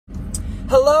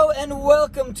Hello and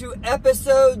welcome to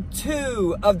episode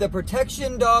 2 of the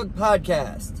Protection Dog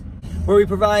Podcast, where we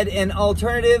provide an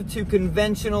alternative to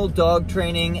conventional dog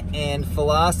training and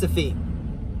philosophy.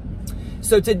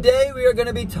 So today we are going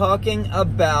to be talking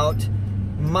about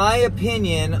my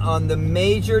opinion on the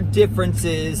major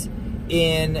differences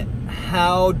in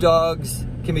how dogs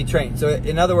can be trained. So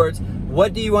in other words,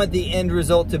 what do you want the end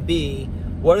result to be?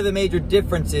 What are the major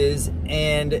differences?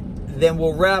 And then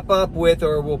we'll wrap up with,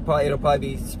 or it'll probably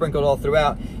be sprinkled all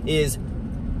throughout, is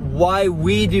why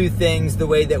we do things the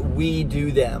way that we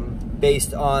do them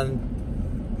based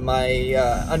on my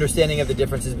understanding of the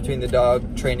differences between the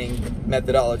dog training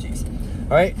methodologies.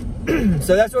 All right,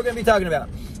 so that's what we're going to be talking about.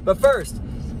 But first,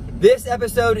 this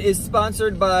episode is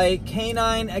sponsored by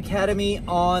Canine Academy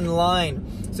Online.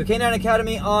 So Canine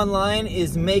Academy Online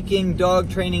is making dog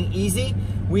training easy.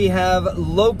 We have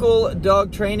local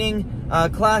dog training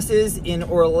classes in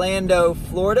Orlando,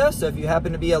 Florida. So if you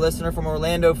happen to be a listener from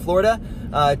Orlando, Florida,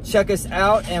 check us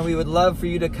out, and we would love for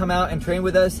you to come out and train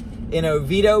with us in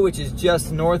Oviedo, which is just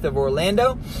north of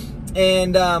Orlando.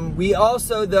 And we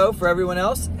also, though, for everyone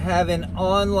else, have an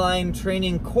online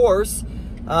training course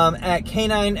at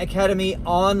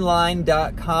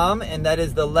canineacademyonline.com, and that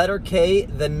is the letter K,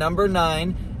 the number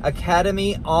 9,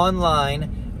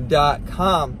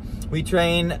 academyonline.com. We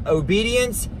train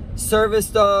obedience, service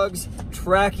dogs,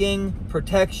 tracking,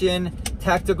 protection,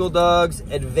 tactical dogs,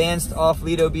 advanced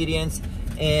off-lead obedience,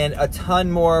 and a ton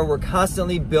more. We're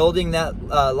constantly building that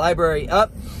library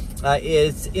up.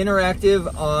 It's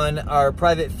interactive on our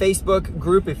private Facebook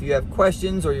group if you have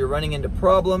questions or you're running into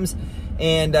problems.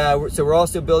 And so we're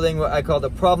also building what I call the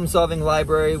problem-solving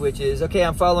library, which is, okay,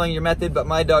 I'm following your method, but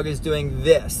my dog is doing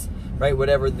this, right?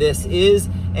 Whatever this is.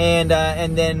 And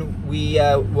then we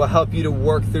will help you to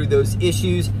work through those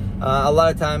issues. A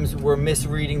lot of times we're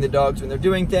misreading the dogs when they're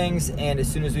doing things, and as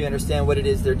soon as we understand what it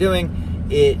is they're doing,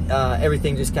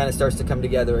 everything just kind of starts to come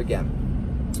together again.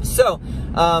 So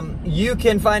you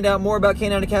can find out more about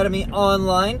Canine Academy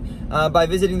Online by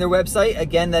visiting their website.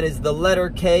 Again, that is the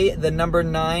letter K, the number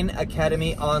 9,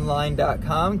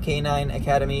 academyonline.com,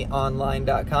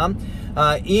 canineacademyonline.com.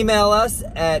 Email us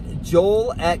at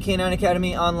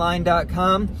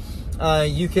joel@canineacademyonline.com.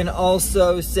 You can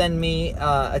also send me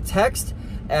a text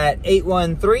at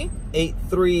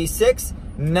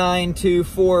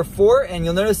 813-836-9244. And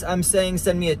you'll notice I'm saying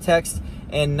send me a text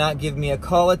and not give me a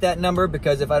call at that number,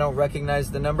 because if I don't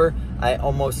recognize the number, I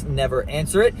almost never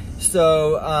answer it.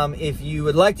 So if you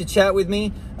would like to chat with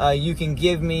me, you can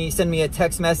send me a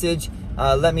text message.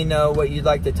 Let me know what you'd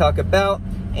like to talk about.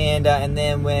 And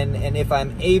then if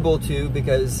I'm able to,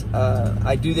 because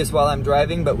I do this while I'm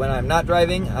driving, but when I'm not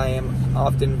driving, I am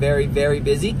often very, very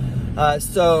busy.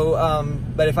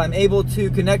 But if I'm able to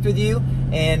connect with you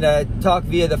and talk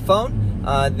via the phone,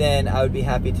 then I would be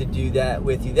happy to do that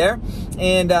with you there.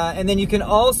 And then you can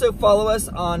also follow us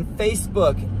on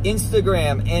Facebook,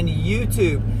 Instagram, and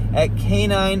YouTube at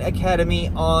Canine Academy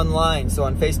Online. So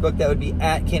on Facebook, that would be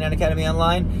at Canine Academy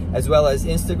Online, as well as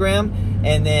Instagram.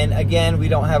 And then again, we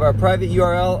don't have our private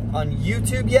URL on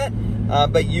YouTube yet,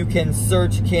 but you can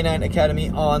search Canine Academy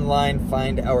Online,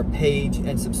 find our page,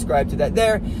 and subscribe to that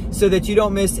there so that you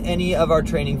don't miss any of our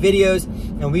training videos.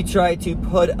 And we try to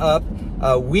put up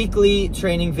weekly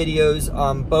training videos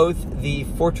on both the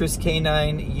Fortress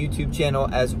Canine YouTube channel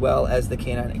as well as the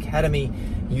Canine Academy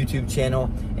YouTube channel.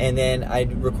 And then I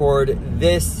record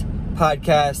this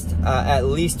podcast at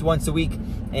least once a week,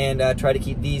 and try to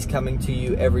keep these coming to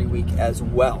you every week as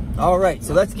well. All right,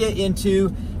 so let's get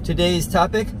into today's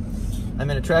topic. I'm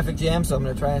in a traffic jam, so I'm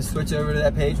going to try and switch over to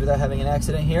that page without having an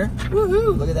accident here.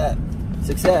 Woohoo! Look at that.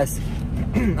 Success.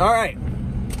 All right.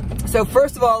 So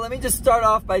first of all, let me just start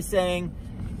off by saying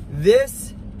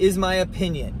this is my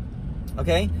opinion,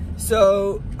 okay?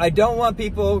 So I don't want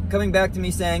people coming back to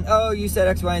me saying, oh, you said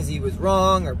X, Y, and Z was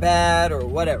wrong or bad or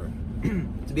whatever.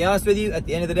 To be honest with you, at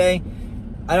the end of the day,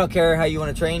 I don't care how you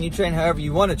want to train. You train however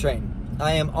you want to train.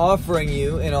 I am offering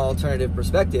you an alternative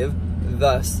perspective,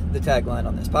 thus the tagline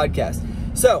on this podcast.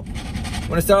 So I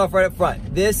want to start off right up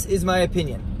front. This is my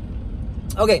opinion.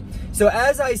 Okay, so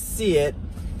as I see it,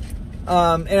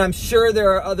 and I'm sure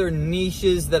there are other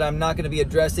niches that I'm not going to be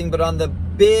addressing, but on the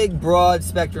big, broad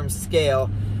spectrum scale,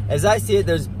 as I see it,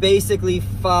 there's basically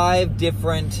 5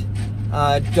 different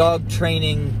dog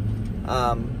training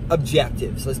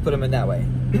objectives. Let's put them in that way.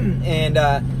 And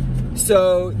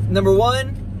so number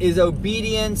 1 is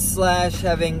obedience /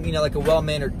 having, like a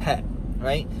well-mannered pet,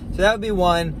 right? So that would be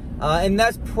 1. And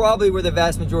that's probably where the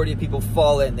vast majority of people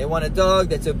fall in. They want a dog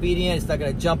that's obedient. It's not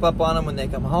going to jump up on them when they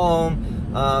come home.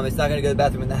 It's not going to go to the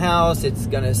bathroom in the house. It's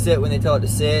going to sit when they tell it to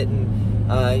sit. And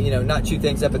not chew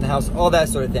things up in the house, all that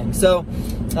sort of thing. So,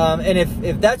 and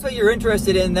if that's what you're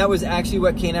interested in, that was actually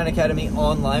what Canine Academy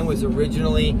Online was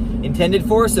originally intended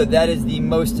for. So that is the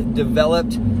most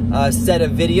developed set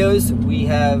of videos. We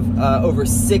have over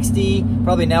 60,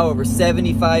 probably now over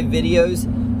 75 videos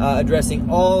addressing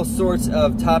all sorts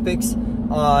of topics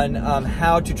on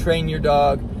how to train your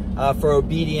dog for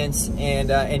obedience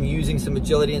and using some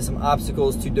agility and some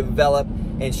obstacles to develop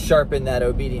and sharpen that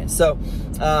obedience. So,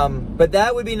 but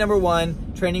that would be number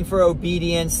one, training for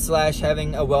obedience /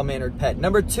 having a well-mannered pet.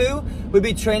 Number two would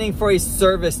be training for a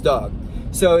service dog.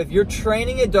 So if you're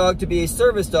training a dog to be a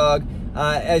service dog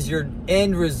as your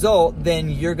end result, then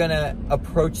you're gonna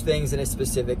approach things in a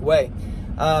specific way.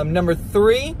 Number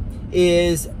three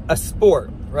is a sport,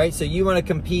 right? So you want to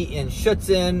compete in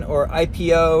Schutzen or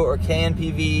IPO or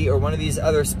KNPV or one of these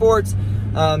other sports,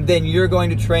 then you're going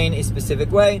to train a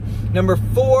specific way. Number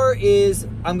four is,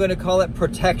 I'm going to call it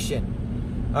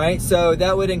protection. All right, so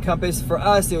that would encompass, for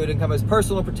us, it would encompass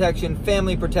personal protection,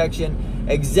 family protection,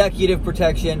 executive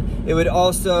protection. It would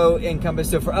also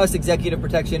encompass, so for us, executive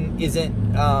protection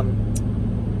isn't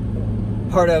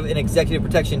part of an executive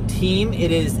protection team.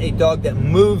 It is a dog that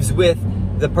moves with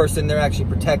the person they're actually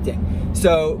protecting.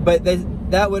 So, but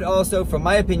that would also, from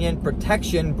my opinion,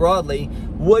 protection broadly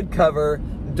would cover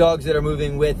dogs that are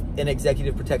moving with an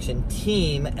executive protection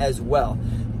team as well.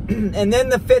 And then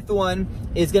the fifth one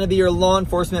is going to be your law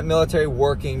enforcement military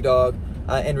working dog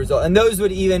end result. And those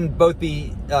would even both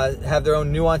be have their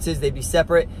own nuances. They'd be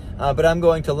separate, but I'm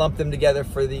going to lump them together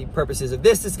for the purposes of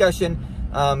this discussion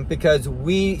because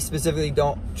we specifically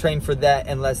don't train for that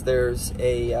unless there's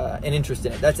an interest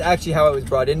in it. That's actually how I was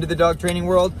brought into the dog training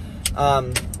world,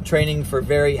 training for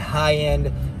very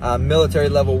high-end military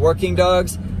level working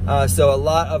dogs. So a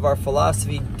lot of our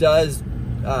philosophy does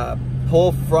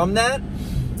pull from that.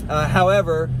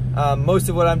 However, most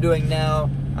of what I'm doing now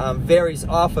varies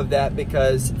off of that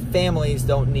because families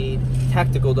don't need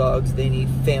tactical dogs, they need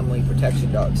family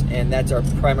protection dogs, and that's our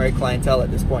primary clientele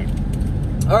at this point.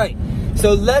 All right,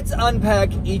 so let's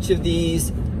unpack each of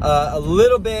these a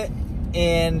little bit,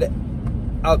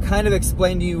 and I'll kind of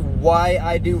explain to you why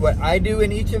I do what I do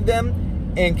in each of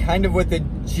them and kind of what the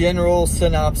general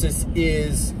synopsis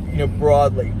is,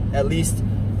 broadly, at least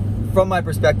from my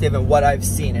perspective and what I've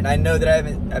seen. And I know that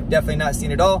I've definitely not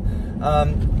seen it all,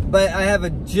 but I have a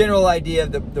general idea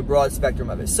of the broad spectrum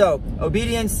of it. So,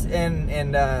 obedience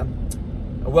and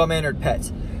well-mannered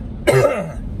pets.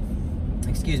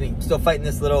 Excuse me, still fighting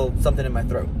this little something in my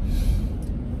throat.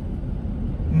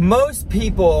 Most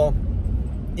people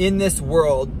in this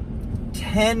world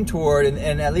tend toward,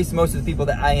 and at least most of the people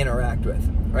that I interact with,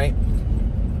 right?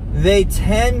 They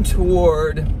tend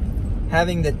toward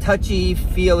having the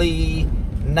touchy-feely,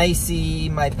 nicey,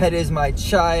 my pet is my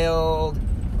child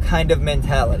kind of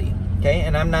mentality, okay?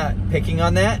 And I'm not picking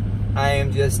on that. I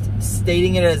am just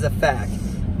stating it as a fact.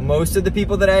 Most of the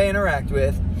people that I interact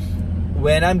with,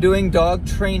 when I'm doing dog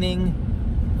training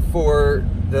for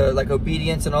the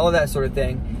obedience and all of that sort of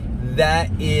thing, that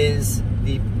is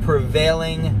the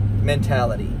prevailing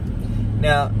mentality.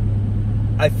 Now,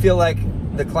 I feel like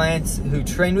the clients who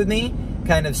train with me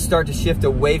kind of start to shift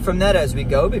away from that as we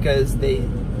go because they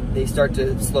start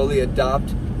to slowly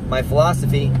adopt my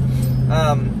philosophy.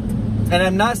 And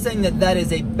I'm not saying that that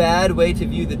is a bad way to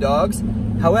view the dogs.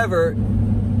 However,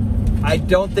 I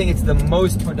don't think it's the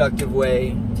most productive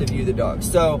way to view the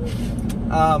dogs. So,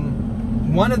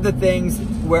 one of the things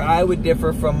where I would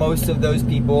differ from most of those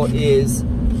people is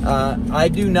I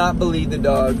do not believe the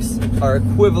dogs are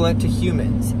equivalent to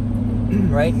humans.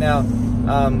 Right now,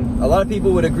 a lot of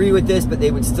people would agree with this, but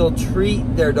they would still treat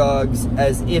their dogs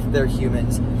as if they're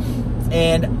humans.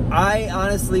 And I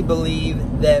honestly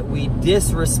believe that we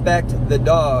disrespect the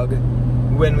dog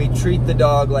when we treat the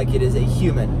dog like it is a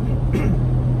human.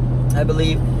 I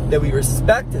believe that we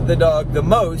respect the dog the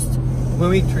most when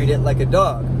we treat it like a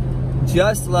dog.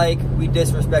 Just like we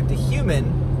disrespect a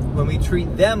human when we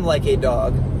treat them like a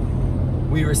dog,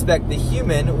 we respect the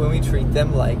human when we treat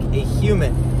them like a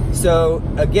human. So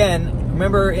again,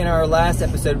 remember in our last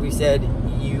episode we said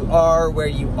you are where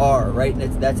you are, right?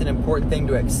 And that's an important thing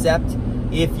to accept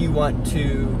if you want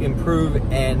to improve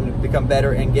and become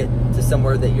better and get to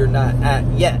somewhere that you're not at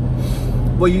yet.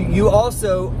 Well, you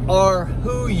also are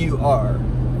who you are,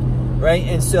 right?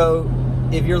 And so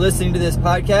if you're listening to this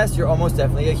podcast, you're almost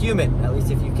definitely a human, at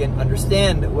least if you can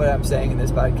understand what I'm saying in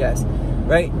this podcast,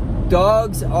 right?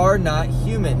 Dogs are not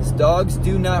humans. Dogs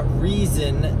do not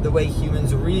reason the way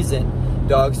humans reason.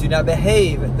 Dogs do not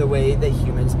behave the way that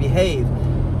humans behave.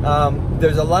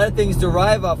 There's a lot of things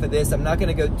derive off of this. I'm not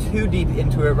going to go too deep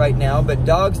into it right now, but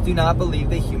dogs do not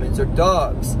believe that humans are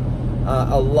dogs.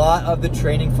 A lot of the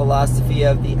training philosophy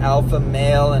of the alpha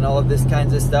male and all of this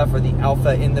kinds of stuff, or the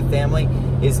alpha in the family,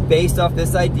 is based off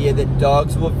this idea that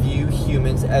dogs will view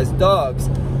humans as dogs.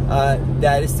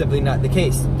 That is simply not the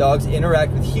case. Dogs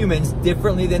interact with humans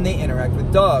differently than they interact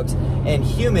with dogs. And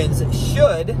humans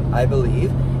should, I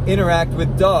believe, interact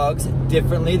with dogs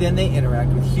differently than they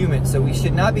interact with humans. So we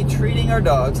should not be treating our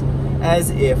dogs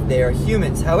as if they are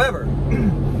humans. However,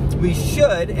 we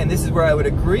should, and this is where I would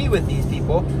agree with these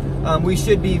people, we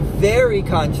should be very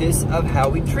conscious of how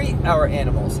we treat our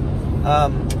animals.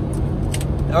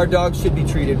 Our dogs should be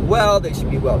treated well, they should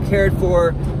be well cared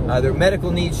for, their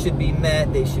medical needs should be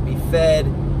met, they should be fed,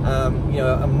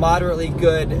 a moderately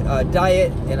good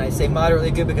diet. And I say moderately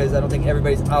good because I don't think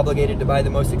everybody's obligated to buy the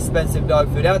most expensive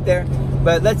dog food out there,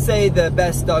 but let's say the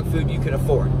best dog food you can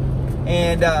afford.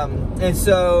 And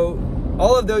so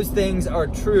all of those things are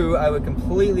true. I would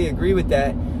completely agree with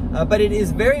that. But it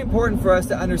is very important for us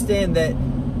to understand that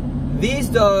these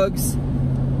dogs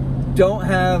don't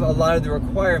have a lot of the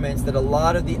requirements that a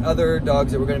lot of the other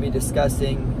dogs that we're going to be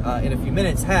discussing in a few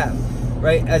minutes have,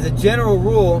 right? As a general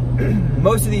rule,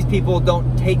 most of these people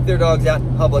don't take their dogs out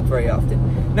in public very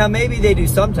often. Now, maybe they do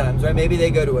sometimes, right? Maybe they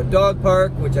go to a dog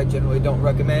park, which I generally don't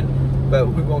recommend, but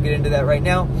we won't get into that right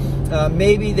now.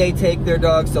 Maybe they take their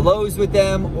dogs to Lowe's with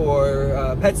them,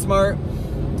 or PetSmart,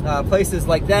 places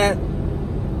like that.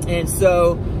 And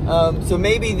so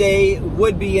maybe they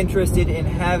would be interested in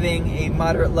having a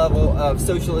moderate level of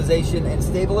socialization and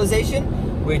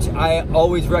stabilization, which I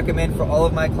always recommend for all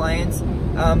of my clients.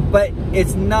 But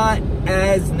it's not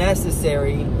as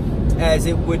necessary as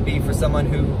it would be for someone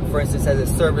who, for instance, has a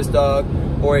service dog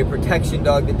or a protection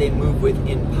dog that they move with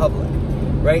in public,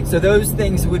 right? So those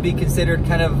things would be considered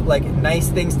kind of like nice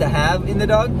things to have in the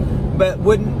dog, but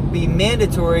wouldn't be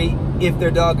mandatory if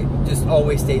their dog just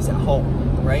always stays at home.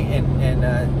 Right, and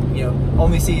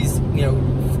only sees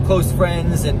close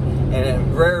friends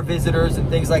and rare visitors and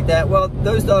things like that. Well,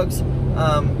 those dogs,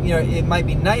 it might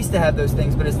be nice to have those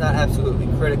things, but it's not absolutely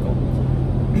critical.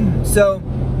 So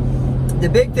the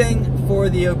big thing for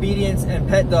the obedience and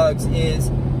pet dogs is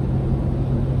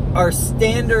our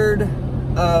standard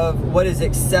of what is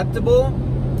acceptable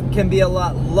can be a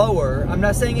lot lower. I'm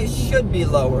not saying it should be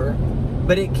lower,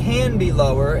 but it can be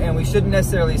lower, and we shouldn't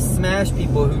necessarily smash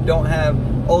people who don't have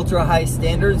ultra high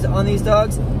standards on these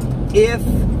dogs if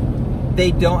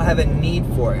they don't have a need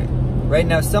for it. Right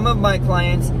now, some of my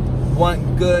clients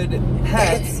want good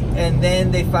pets, and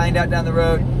then they find out down the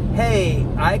road, hey,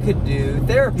 I could do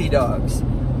therapy dogs.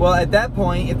 Well, at that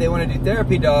point, if they want to do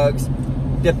therapy dogs,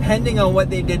 depending on what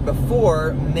they did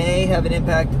before, may have an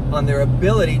impact on their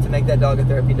ability to make that dog a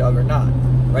therapy dog or not.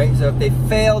 Right? So if they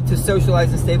failed to socialize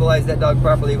and stabilize that dog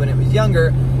properly when it was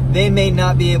younger, they may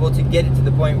not be able to get it to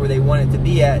the point where they want it to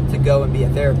be at to go and be a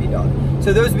therapy dog.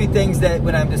 So those would be things that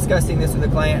when I'm discussing this with a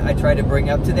client, I try to bring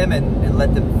up to them and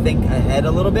let them think ahead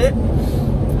a little bit.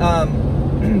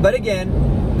 But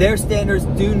again, their standards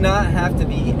do not have to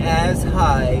be as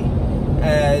high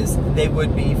as they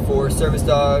would be for service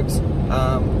dogs,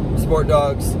 sport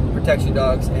dogs, protection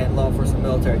dogs, and law enforcement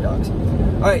military dogs.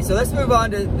 All right, so let's move on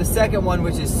to the second one,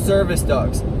 which is service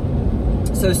dogs.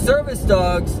 So service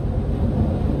dogs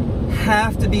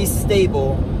have to be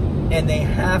stable and they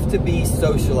have to be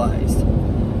socialized.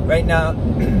 Right now,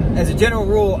 as a general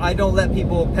rule, I don't let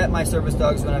people pet my service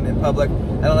dogs when I'm in public.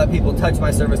 I don't let people touch my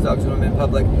service dogs when I'm in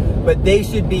public, but they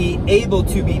should be able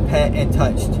to be pet and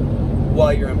touched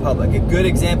while you're in public. A good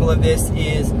example of this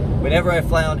is whenever I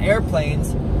fly on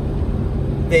airplanes,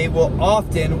 they will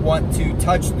often want to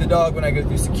touch the dog when I go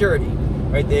through security,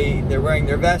 right? They're wearing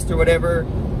their vest or whatever,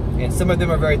 and some of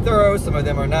them are very thorough, some of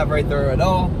them are not very thorough at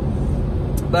all.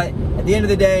 But at the end of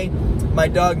the day, my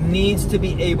dog needs to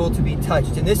be able to be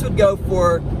touched. And this would go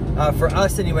for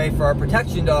us anyway, for our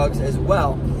protection dogs as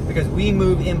well, because we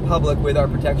move in public with our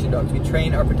protection dogs. We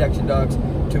train our protection dogs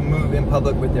to move in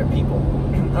public with their people.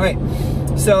 All right,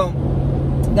 so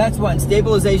that's one.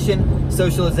 Stabilization,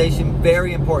 socialization,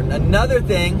 very important. Another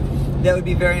thing that would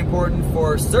be very important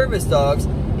for service dogs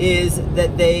is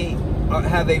that they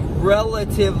have a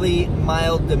relatively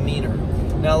mild demeanor.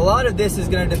 Now, a lot of this is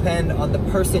going to depend on the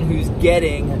person who's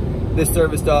getting the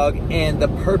service dog and the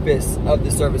purpose of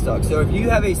the service dog. So if you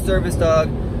have a service dog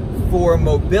for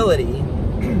mobility,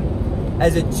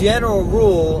 as a general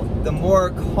rule, the more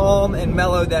calm and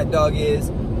mellow that dog is,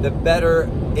 the better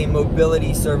a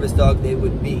mobility service dog they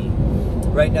would be.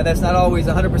 Right now, that's not always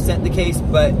 100% the case,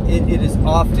 but it is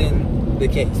often the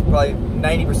case. Probably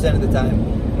 90% of the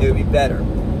time, it would be better.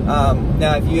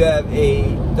 Now, if you have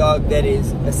a dog that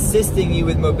is assisting you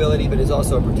with mobility, but is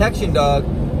also a protection dog,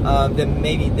 then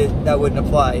maybe that wouldn't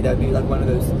apply. That would be like one of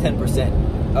those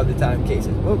 10%. of the time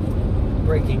cases. Whoa,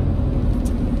 breaking.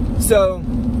 So,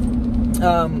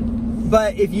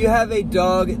 but if you have a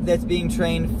dog that's being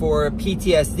trained for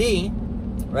PTSD,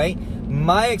 right?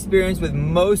 My experience with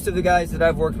most of the guys that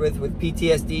I've worked with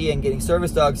PTSD and getting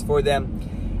service dogs for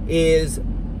them is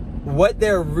what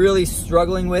they're really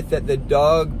struggling with, that the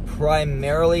dog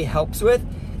primarily helps with,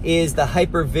 is the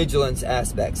hypervigilance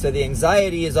aspect. So the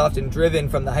anxiety is often driven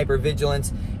from the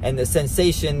hypervigilance and the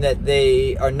sensation that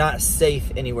they are not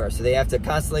safe anywhere. So they have to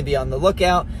constantly be on the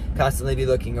lookout, constantly be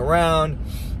looking around.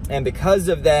 And because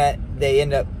of that, they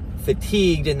end up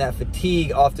fatigued, and that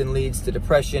fatigue often leads to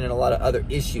depression and a lot of other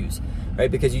issues, right?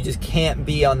 Because you just can't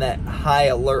be on that high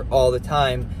alert all the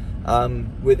time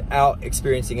without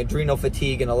experiencing adrenal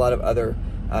fatigue and a lot of other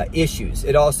issues.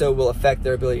 It also will affect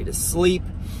their ability to sleep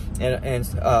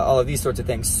and all of these sorts of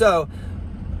things. So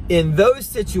in those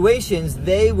situations,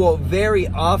 they will very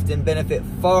often benefit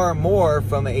far more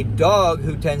from a dog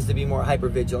who tends to be more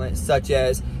hypervigilant, such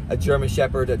as a German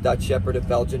Shepherd, a Dutch Shepherd, a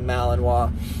Belgian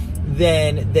Malinois,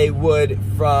 than they would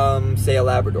from, say, a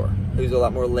Labrador, who's a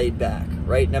lot more laid back,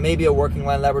 right? Now, maybe a working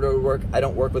line Labrador would work. I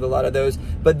don't work with a lot of those,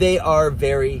 but they are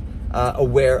very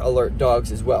aware, alert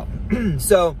dogs as well.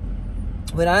 So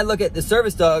when I look at the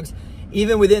service dogs,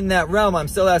 even within that realm, I'm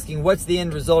still asking, what's the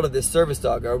end result of this service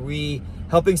dog? Are we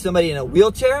helping somebody in a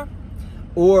wheelchair,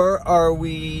 or are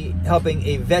we helping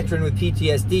a veteran with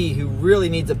PTSD who really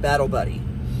needs a battle buddy,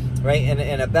 right?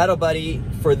 And a battle buddy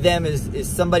for them is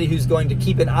somebody who's going to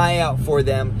keep an eye out for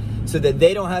them so that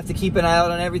they don't have to keep an eye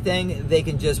out on everything. They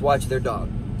can just watch their dog,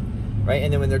 right?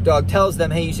 And then when their dog tells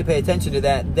them, hey, you should pay attention to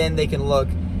that, then they can look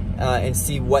and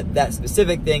see what that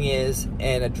specific thing is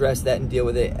and address that and deal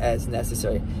with it as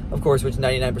necessary. Of course, which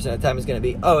 99% of the time is going to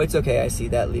be, oh, it's okay, I see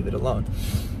that, leave it alone.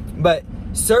 But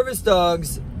service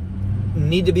dogs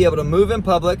need to be able to move in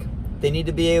public. They need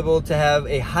to be able to have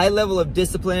a high level of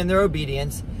discipline in their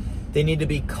obedience. They need to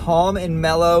be calm and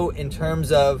mellow in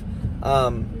terms of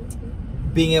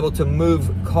being able to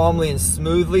move calmly and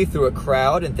smoothly through a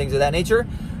crowd and things of that nature.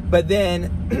 But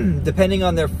then, depending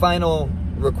on their final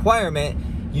requirement,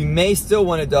 you may still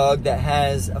want a dog that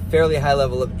has a fairly high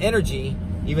level of energy,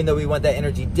 even though we want that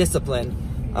energy disciplined,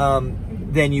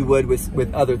 than you would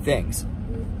with other things.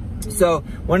 So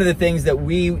one of the things that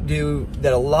we do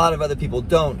that a lot of other people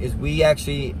don't is we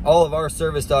actually, all of our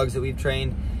service dogs that we've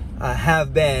trained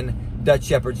have been Dutch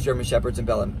Shepherds, German Shepherds, and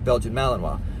Belgian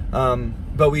Malinois.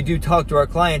 But we do talk to our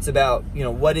clients about, you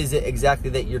know, what is it exactly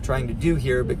that you're trying to do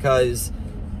here, because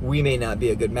we may not be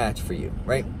a good match for you,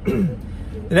 right?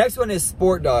 The next one is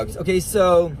sport dogs. Okay,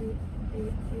 so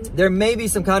there may be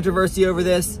some controversy over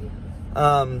this,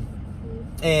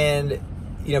 and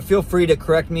you know, feel free to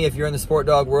correct me if you're in the sport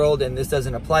dog world and this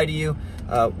doesn't apply to you.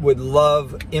 Would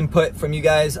love input from you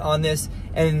guys on this.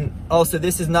 And also,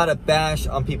 this is not a bash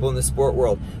on people in the sport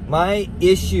world. My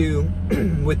issue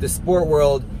with the sport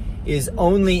world is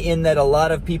only in that a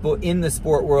lot of people in the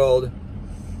sport world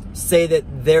say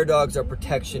that their dogs are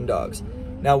protection dogs.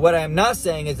 Now, what I'm not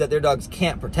saying is that their dogs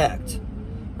can't protect,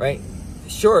 right?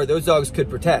 Sure, those dogs could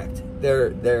protect.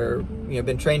 They're you know,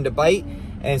 been trained to bite,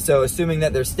 and so assuming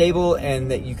that they're stable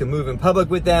and that you can move in public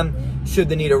with them, should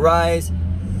the need arise,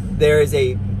 there is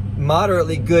a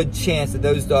moderately good chance that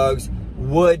those dogs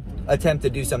would attempt to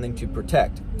do something to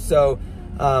protect. So,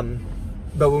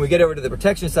 but when we get over to the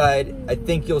protection side, I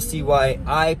think you'll see why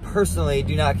I personally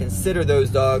do not consider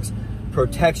those dogs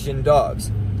protection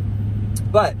dogs.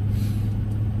 But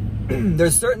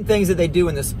there's certain things that they do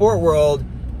in the sport world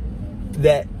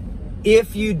that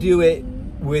if you do it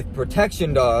with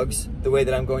protection dogs, the way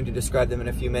that I'm going to describe them in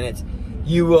a few minutes,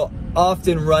 you will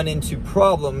often run into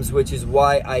problems, which is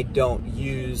why I don't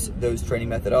use those training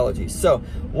methodologies. So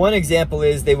one example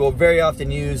is they will very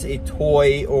often use a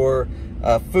toy or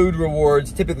food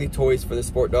rewards, typically toys for the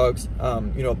sport dogs,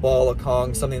 you know, a ball, a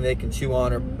Kong, something they can chew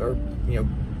on or you know,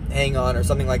 hang on or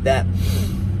something like that.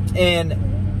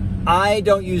 And I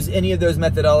don't use any of those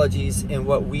methodologies in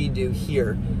what we do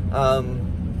here.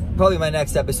 Probably my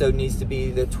next episode needs to be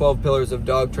the 12 pillars of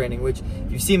dog training, which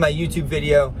if you've seen my YouTube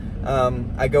video,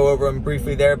 I go over them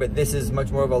briefly there, but this is much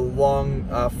more of a long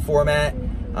format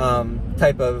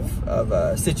type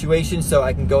of situation, so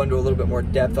I can go into a little bit more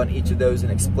depth on each of those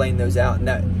and explain those out, and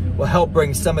that will help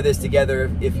bring some of this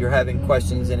together if you're having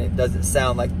questions and it doesn't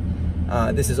sound like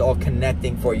this is all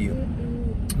connecting for you.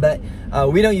 But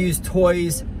we don't use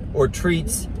toys or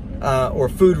treats or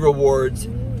food rewards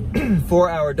for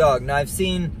our dog. Now, I've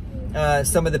seen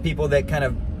some of the people that kind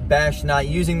of bash not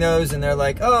using those, and they're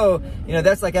like, oh, you know,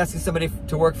 that's like asking somebody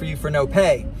to work for you for no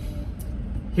pay.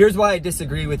 Here's why I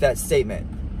disagree with that statement.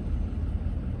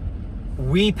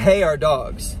 We pay our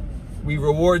dogs. we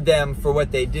reward them for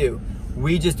what they do.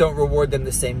 We just don't reward them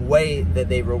the same way that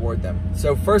they reward them.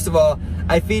 So first of all,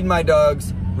 I feed my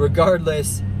dogs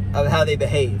regardless of how they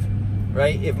behave,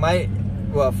 right?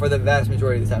 Well, for the vast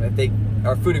majority of the time, if they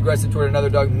are food aggressive toward another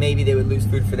dog, maybe they would lose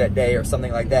food for that day or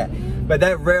something like that. But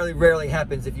that rarely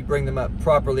happens if you bring them up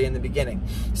properly in the beginning.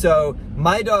 So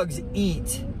my dogs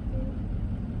eat,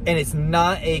 and it's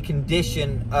not a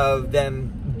condition of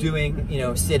them doing,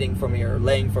 sitting for me or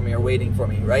laying for me or waiting for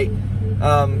me, right?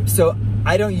 So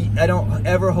I don't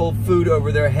ever hold food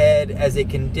over their head as a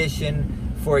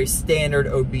condition for a standard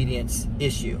obedience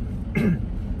issue.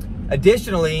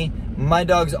 Additionally, my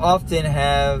dogs often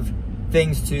have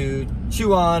things to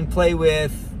chew on, play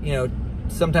with,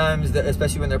 sometimes,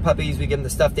 especially when they're puppies, we give them the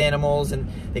stuffed animals and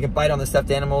they can bite on the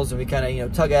stuffed animals and we kind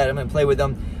of, tug at them and play with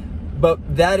them.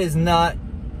 But that is not,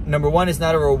 number one, it's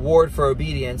not a reward for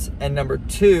obedience. And number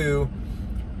two,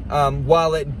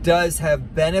 while it does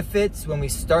have benefits when we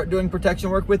start doing protection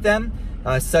work with them,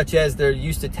 such as they're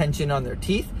used to tension on their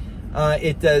teeth,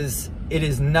 it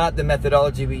is not the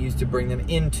methodology we use to bring them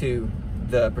into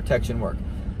the protection work.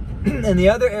 And the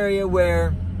other area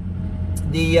where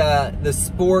the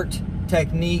sport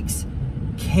techniques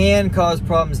can cause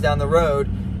problems down the road,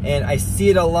 and I see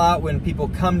it a lot when people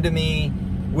come to me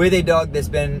with a dog that's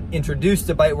been introduced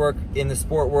to bite work in the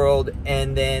sport world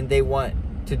and then they want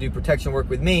to do protection work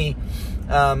with me,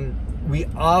 we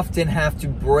often have to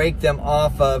break them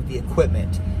off of the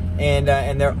equipment.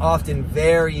 And they're often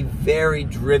very, very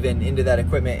driven into that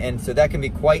equipment. And so that can be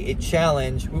quite a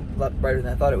challenge. Oop, a lot brighter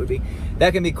than I thought it would be.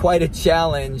 That can be quite a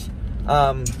challenge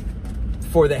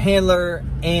for the handler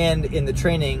and in the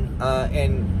training.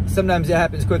 And sometimes it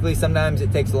happens quickly, sometimes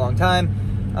it takes a long time.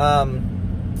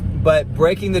 But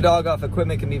breaking the dog off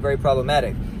equipment can be very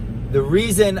problematic. The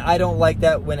reason I don't like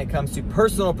that when it comes to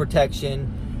personal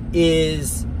protection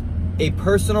is a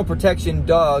personal protection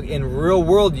dog in real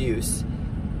world use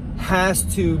has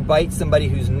to bite somebody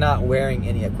who's not wearing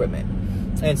any equipment.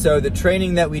 And so the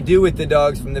training that we do with the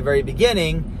dogs from the very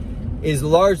beginning is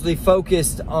largely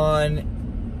focused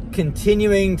on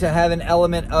continuing to have an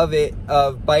element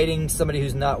of biting somebody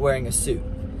who's not wearing a suit,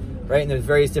 right? And there's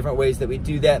various different ways that we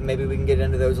do that. Maybe we can get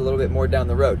into those a little bit more down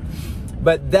the road.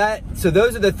 But so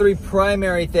those are the three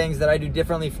primary things that I do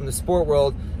differently from the sport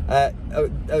world.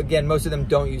 Again, most of them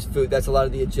don't use food. That's a lot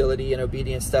of the agility and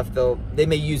obedience stuff. They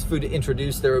may use food to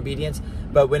introduce their obedience,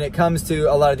 but when it comes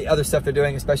to a lot of the other stuff they're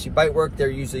doing, especially bite work, they're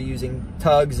usually using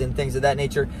tugs and things of that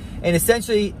nature. And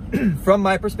essentially, from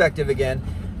my perspective, again,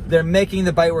 they're making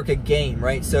the bite work a game,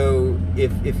 right? So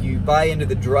if you buy into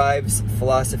the drives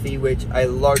philosophy, which I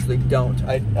largely don't,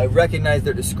 I recognize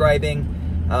they're describing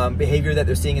behavior that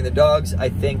they're seeing in the dogs. I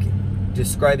think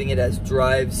describing it as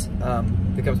drives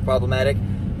becomes problematic.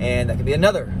 And that could be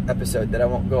another episode that I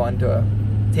won't go on to a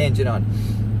tangent on.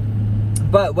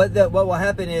 But what will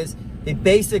happen is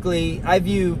I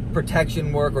view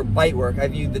protection work or bite work, I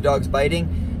view the dogs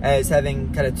biting as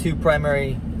having kind of two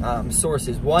primary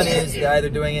sources. One is they're either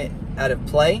doing it out of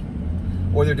play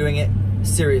or they're doing it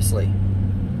seriously,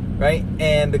 right?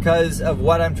 And because of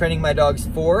what I'm training my dogs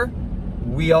for,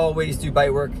 we always do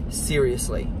bite work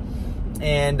seriously.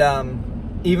 And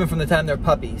even from the time they're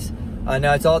puppies.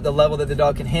 Now it's all at the level that the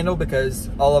dog can handle because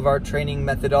all of our training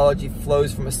methodology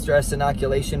flows from a stress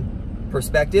inoculation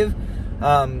perspective.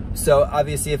 So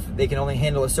obviously if they can only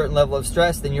handle a certain level of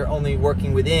stress, then you're only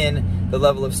working within the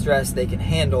level of stress they can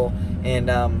handle. And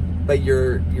but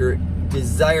your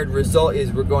desired result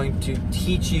is we're going to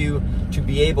teach you to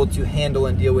be able to handle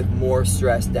and deal with more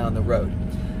stress down the road.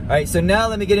 All right, so now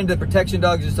let me get into protection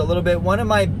dogs just a little bit. One of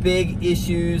my big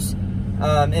issues,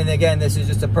 and again, this is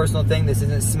just a personal thing, this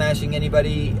isn't smashing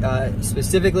anybody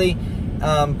specifically,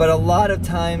 but a lot of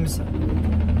times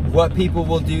what people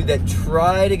will do that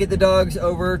try to get the dogs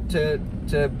over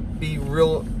to be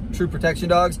real true protection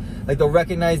dogs, like they'll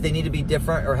recognize they need to be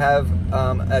different or have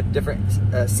a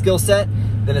different skill set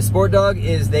than a sport dog,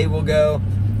 is they will go,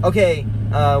 okay,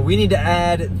 we need to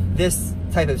add this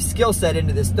type of skill set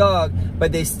into this dog,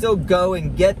 but they still go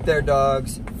and get their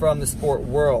dogs from the sport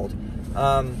world.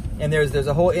 And there's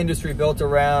a whole industry built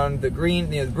around the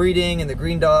breeding and the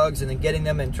green dogs, and then getting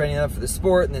them and training them up for the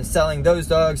sport, and then selling those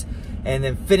dogs, and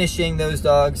then finishing those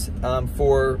dogs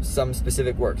for some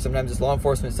specific work. Sometimes it's law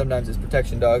enforcement, sometimes it's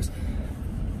protection dogs,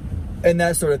 and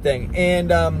that sort of thing.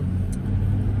 And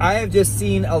I have just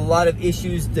seen a lot of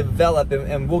issues develop,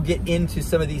 and we'll get into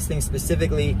some of these things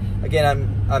specifically.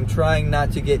 Again, I'm trying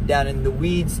not to get down in the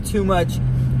weeds too much,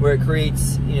 where it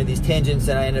creates these tangents,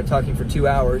 and I end up talking for 2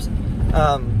 hours.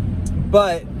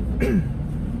 But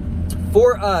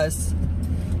for us,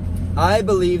 I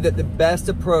believe that the best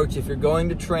approach, if you're going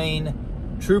to train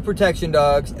true protection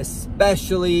dogs,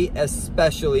 especially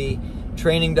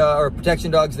training dog or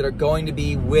protection dogs that are going to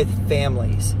be with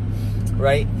families,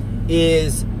 right,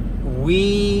 is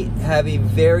we have a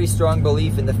very strong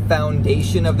belief in the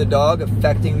foundation of the dog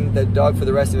affecting the dog for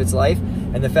the rest of its life.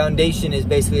 And the foundation is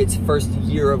basically its first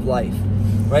year of life,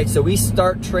 right? So we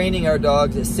start training our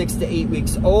dogs at 6 to 8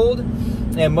 weeks old.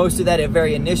 And most of that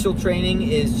very initial training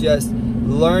is just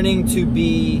learning to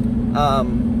be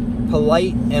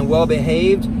polite and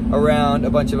well-behaved around a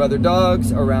bunch of other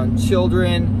dogs, around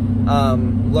children,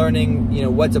 learning, you know,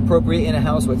 what's appropriate in a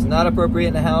house, what's not appropriate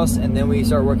in a house, and then we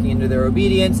start working into their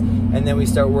obedience, and then we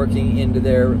start working into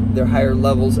their higher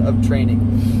levels of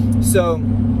training. So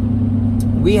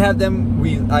we have them,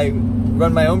 I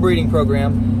run my own breeding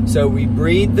program, so we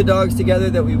breed the dogs together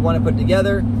that we want to put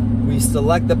together. We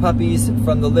select the puppies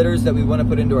from the litters that we want to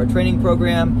put into our training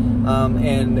program,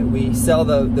 and we sell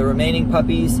the remaining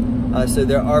puppies. So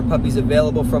there are puppies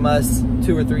available from us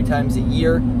 2 or 3 times a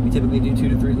year. We typically do 2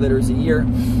 to 3 litters a year.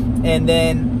 And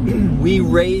then we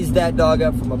raise that dog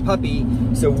up from a puppy.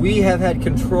 So we have had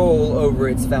control over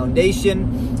its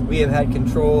foundation. We have had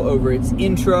control over its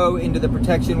intro into the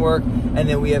protection work. And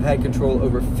then we have had control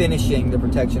over finishing the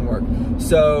protection work.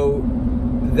 So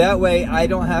that way I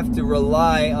don't have to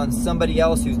rely on somebody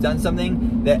else who's done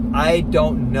something that I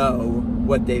don't know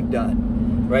what they've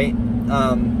done, right?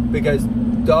 Because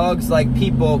dogs, like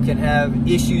people, can have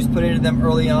issues put into them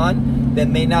early on that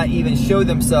may not even show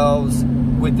themselves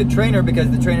with the trainer, because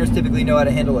the trainers typically know how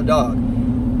to handle a dog.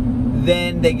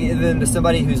 Then they give them to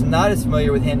somebody who's not as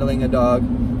familiar with handling a dog,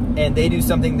 and they do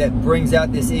something that brings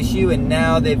out this issue, and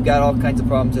now they've got all kinds of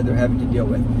problems that they're having to deal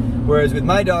with. Whereas with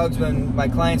my dogs, when my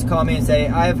clients call me and say,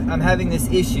 I'm having this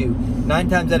issue, 9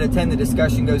 times out of 10 the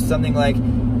discussion goes something like,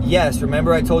 yes,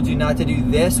 remember I told you not to do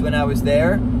this when I was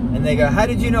there? And they go, how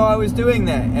did you know I was doing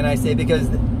that? And I say, because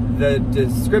the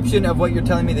description of what you're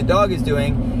telling me the dog is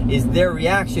doing is their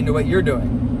reaction to what you're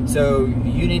doing. So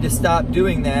you need to stop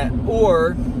doing that,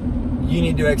 or you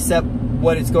need to accept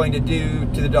what it's going to do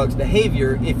to the dog's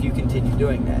behavior if you continue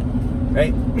doing that,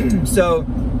 right? So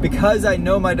because I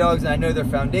know my dogs and I know their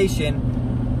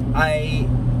foundation, I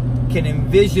can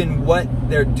envision what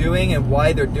they're doing and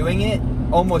why they're doing it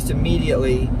almost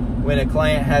immediately when a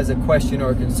client has a question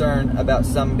or a concern about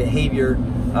some behavior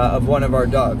of one of our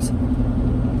dogs.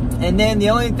 And then the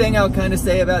only thing I'll kind of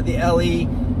say about the LE,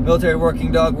 military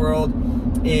working dog world,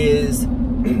 is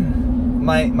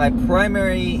my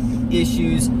primary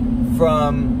issues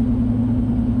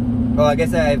from, well, I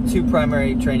guess I have 2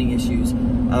 primary training issues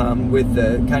with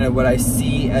the kind of what I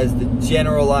see as the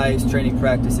generalized training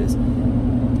practices.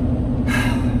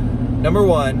 Number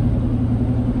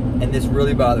 1, and this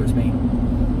really bothers me,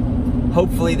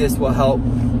 hopefully this will help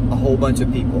a whole bunch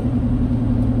of people.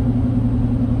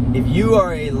 If you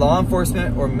are a law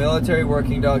enforcement or military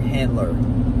working dog handler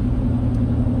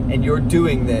and you're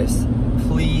doing this,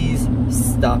 please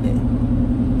stop it.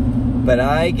 But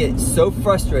I get so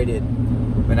frustrated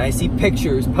when I see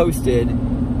pictures posted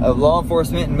of law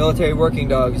enforcement and military working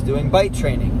dogs doing bite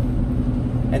training,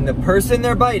 and the person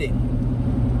they're biting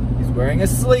is wearing a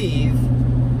sleeve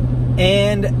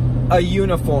and a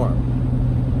uniform.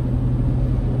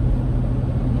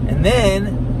 And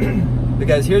then,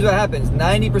 because here's what happens,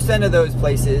 90% of those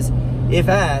places, if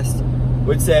asked,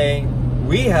 would say,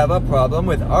 we have a problem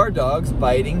with our dogs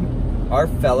biting our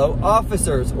fellow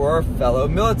officers or our fellow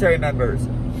military members.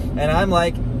 And I'm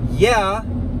like, yeah,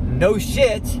 no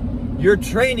shit, you're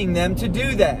training them to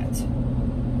do that.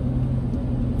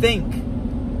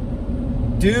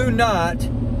 Think. Do not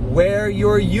wear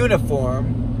your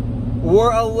uniform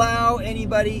or allow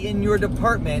anybody in your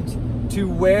department to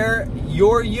wear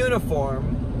your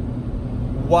uniform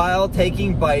while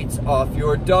taking bites off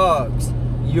your dogs.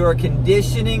 You're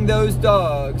conditioning those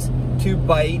dogs to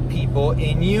bite people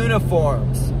in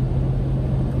uniforms.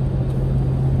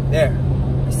 There,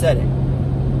 I said it.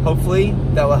 Hopefully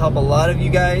that will help a lot of you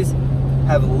guys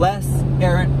have less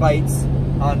errant bites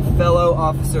on fellow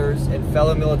officers and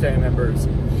fellow military members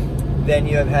than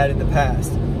you have had in the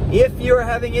past. If you're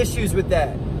having issues with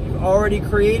that, you've already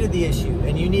created the issue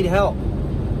and you need help,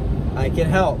 I can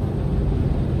help.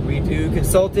 We do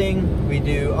consulting, we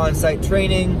do on-site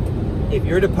training. If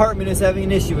your department is having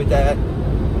an issue with that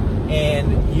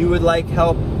and you would like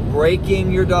help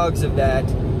breaking your dogs of that,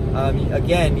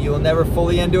 again, you will never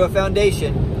fully undo a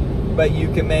foundation, but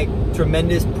you can make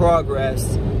tremendous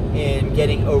progress in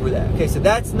getting over that. Okay, so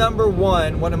that's number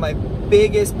 1. One of my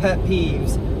biggest pet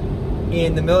peeves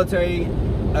in the military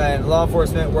and law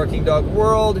enforcement working dog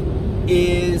world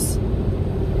is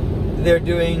they're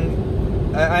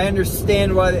doing, I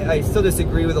understand why, I still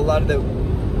disagree with a lot of the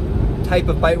type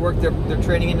of bite work they're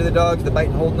training into the dogs, the bite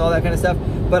and hold and all that kind of stuff,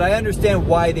 but I understand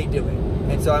why they do it.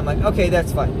 And so I'm like, okay,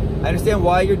 that's fine. I understand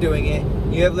why you're doing it.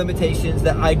 You have limitations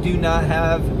that I do not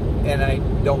have and I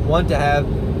don't want to have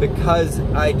because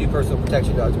I do personal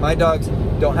protection dogs. My dogs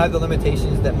don't have the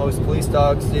limitations that most police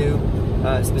dogs do,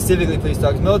 specifically police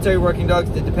dogs. Military working dogs,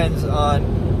 it depends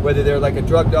on whether they're like a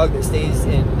drug dog that stays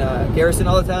in garrison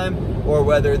all the time or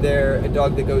whether they're a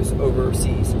dog that goes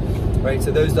overseas, right?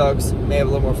 So those dogs may have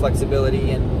a little more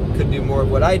flexibility and could do more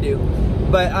of what I do.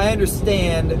 But I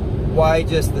understand why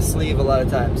just the sleeve a lot of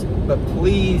times. But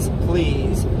please,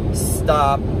 please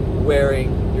stop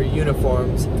wearing your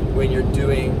uniforms when you're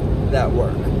doing that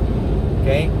work.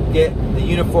 Okay? Get the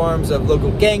uniforms of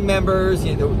local gang members,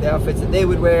 you know, the outfits that they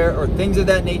would wear, or things of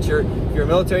that nature. If you're a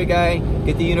military guy,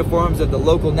 get the uniforms of the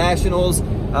local nationals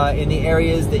in the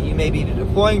areas that you may be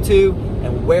deploying to,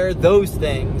 and wear those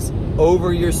things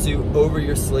over your suit, over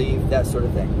your sleeve, that sort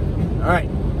of thing. All right.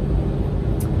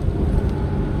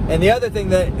 And the other thing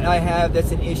that I have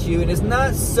that's an issue, and it's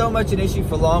not so much an issue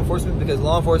for law enforcement because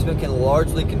law enforcement can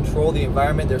largely control the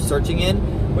environment they're searching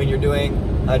in when you're doing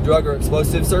drug or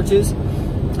explosive searches.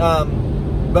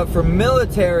 But for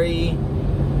military,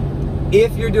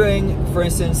 if you're doing, for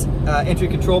instance, entry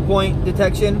control point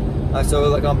detection, so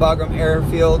like on Bagram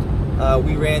Airfield,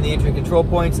 we ran the entry control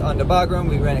points onto Bagram.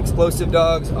 We ran explosive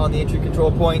dogs on the entry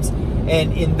control points.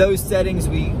 And in those settings,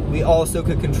 we also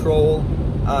could control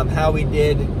how we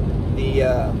did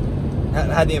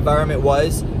how the environment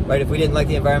was, right? If we didn't like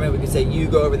the environment, we could say, you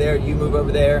go over there, you move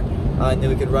over there, and then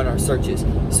we could run our searches.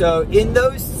 So in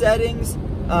those settings,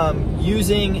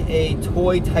 using a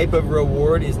toy type of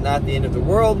reward is not the end of the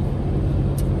world.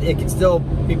 It can still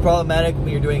be problematic when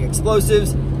you're doing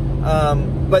explosives,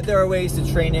 but there are ways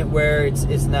to train it where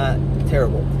it's not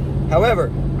terrible.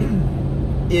 However,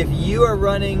 if you are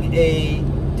running a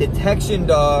detection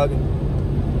dog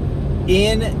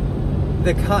in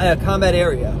the combat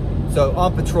area, so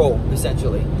on patrol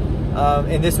essentially,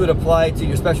 and this would apply to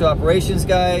your special operations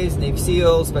guys, Navy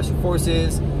SEALs, Special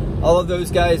Forces, all of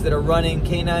those guys that are running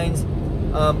canines.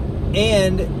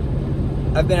 And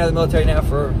I've been out of the military now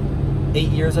for 8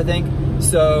 years, I think.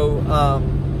 So,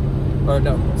 or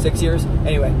no, 6 years.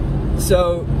 Anyway,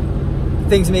 so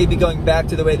things may be going back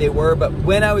to the way they were, but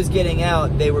when I was getting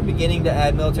out, they were beginning to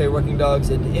add military working dogs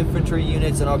into infantry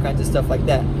units and all kinds of stuff like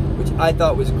that, which I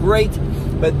thought was great.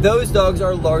 But those dogs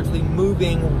are largely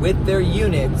moving with their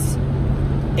units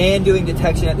and doing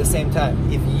detection at the same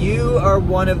time. If you are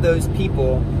one of those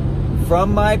people,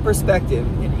 from my perspective,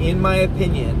 and in my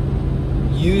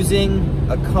opinion, using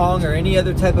a Kong or any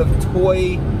other type of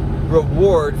toy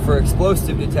reward for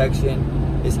explosive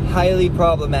detection is highly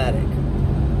problematic.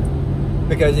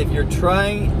 Because if you're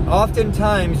trying,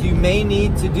 oftentimes you may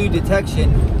need to do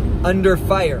detection under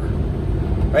fire,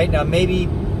 right? Now maybe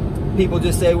people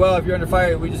just say, well, if you're under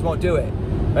fire, we just won't do it,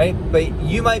 right? But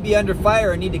you might be under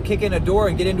fire and need to kick in a door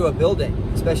and get into a building,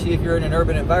 especially if you're in an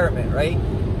urban environment, right?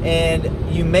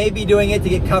 And you may be doing it to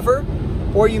get cover,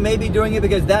 or you may be doing it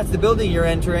because that's the building you're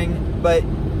entering, but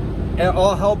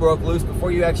all hell broke loose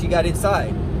before you actually got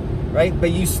inside, right?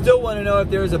 But you still want to know if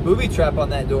there is a booby trap on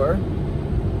that door.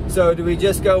 So do we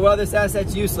just go, well, this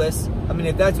asset's useless? I mean,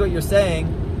 if that's what you're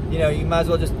saying, you know, you might as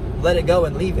well just let it go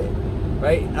and leave it,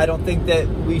 right? I don't think that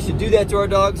we should do that to our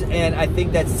dogs, and I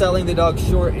think that's selling the dog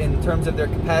short in terms of their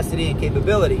capacity and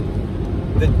capability.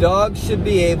 The dog should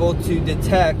be able to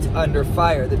detect under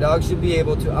fire. The dog should be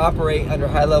able to operate under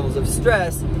high levels of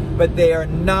stress, but they are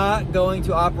not going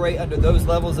to operate under those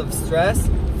levels of stress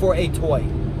for a toy.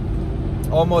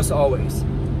 Almost always.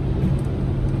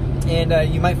 And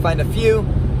you might find a few.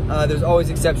 There's always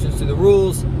exceptions to the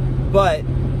rules, but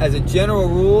as a general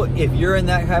rule, if you're in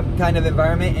that kind of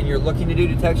environment and you're looking to do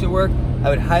detection work, I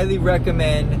would highly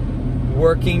recommend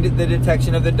working the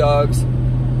detection of the dogs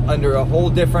under a whole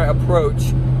different approach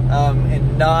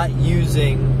and not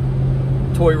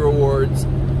using toy rewards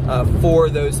for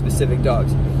those specific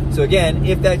dogs. So again,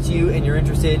 if that's you and you're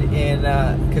interested in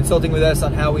consulting with us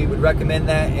on how we would recommend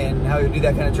that and how we would do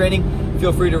that kind of training,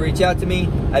 feel free to reach out to me.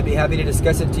 I'd be happy to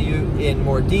discuss it to you in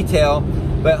more detail.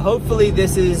 But hopefully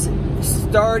this is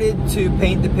started to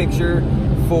paint the picture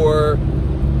for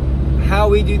how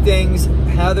we do things,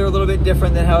 how they're a little bit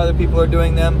different than how other people are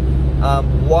doing them,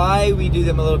 why we do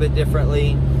them a little bit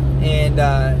differently,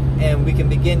 and we can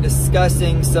begin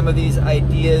discussing some of these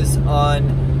ideas on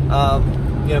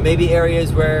you know, maybe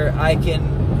areas where I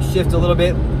can shift a little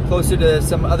bit closer to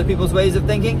some other people's ways of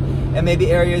thinking, and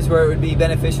maybe areas where it would be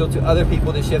beneficial to other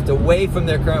people to shift away from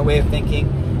their current way of thinking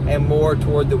and more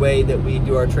toward the way that we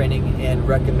do our training and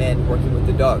recommend working with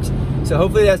the dogs. So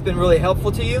hopefully that's been really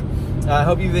helpful to you. I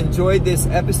hope you've enjoyed this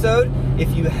episode.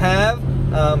 If you have,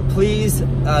 please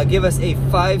give us a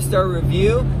 5-star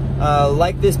review.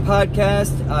 Like this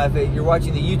podcast. If you're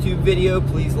watching the YouTube video,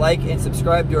 please like and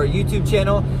subscribe to our YouTube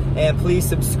channel. And please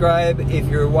subscribe if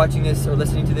you're watching this or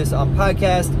listening to this on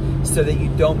podcast so that you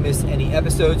don't miss any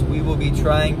episodes. We will be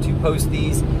trying to post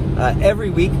these every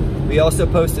week. We also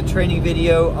post a training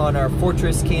video on our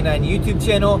Fortress Canine YouTube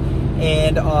channel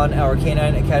and on our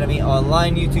Canine Academy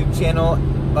online YouTube channel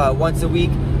once a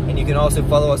week. And you can also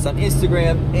follow us on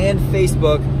Instagram and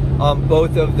Facebook on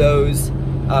both of those.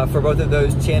 For both of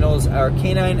those channels. Our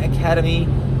Canine Academy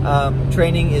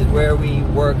training is where we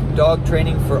work dog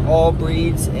training for all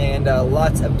breeds and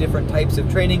lots of different types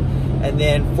of training. And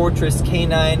then Fortress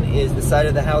Canine is the side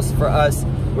of the house for us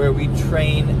where we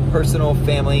train personal,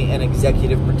 family, and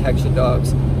executive protection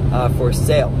dogs for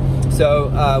sale.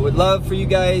 So would love for you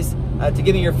guys to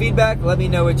give me your feedback. Let me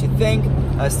know what you think.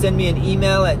 Send me an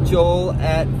email at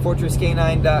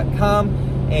joel@fortresscanine.com.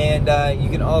 And you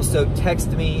can also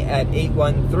text me at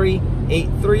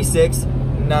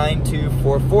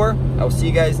 813-836-9244. I will see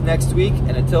you guys next week.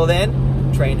 And until then,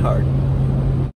 train hard.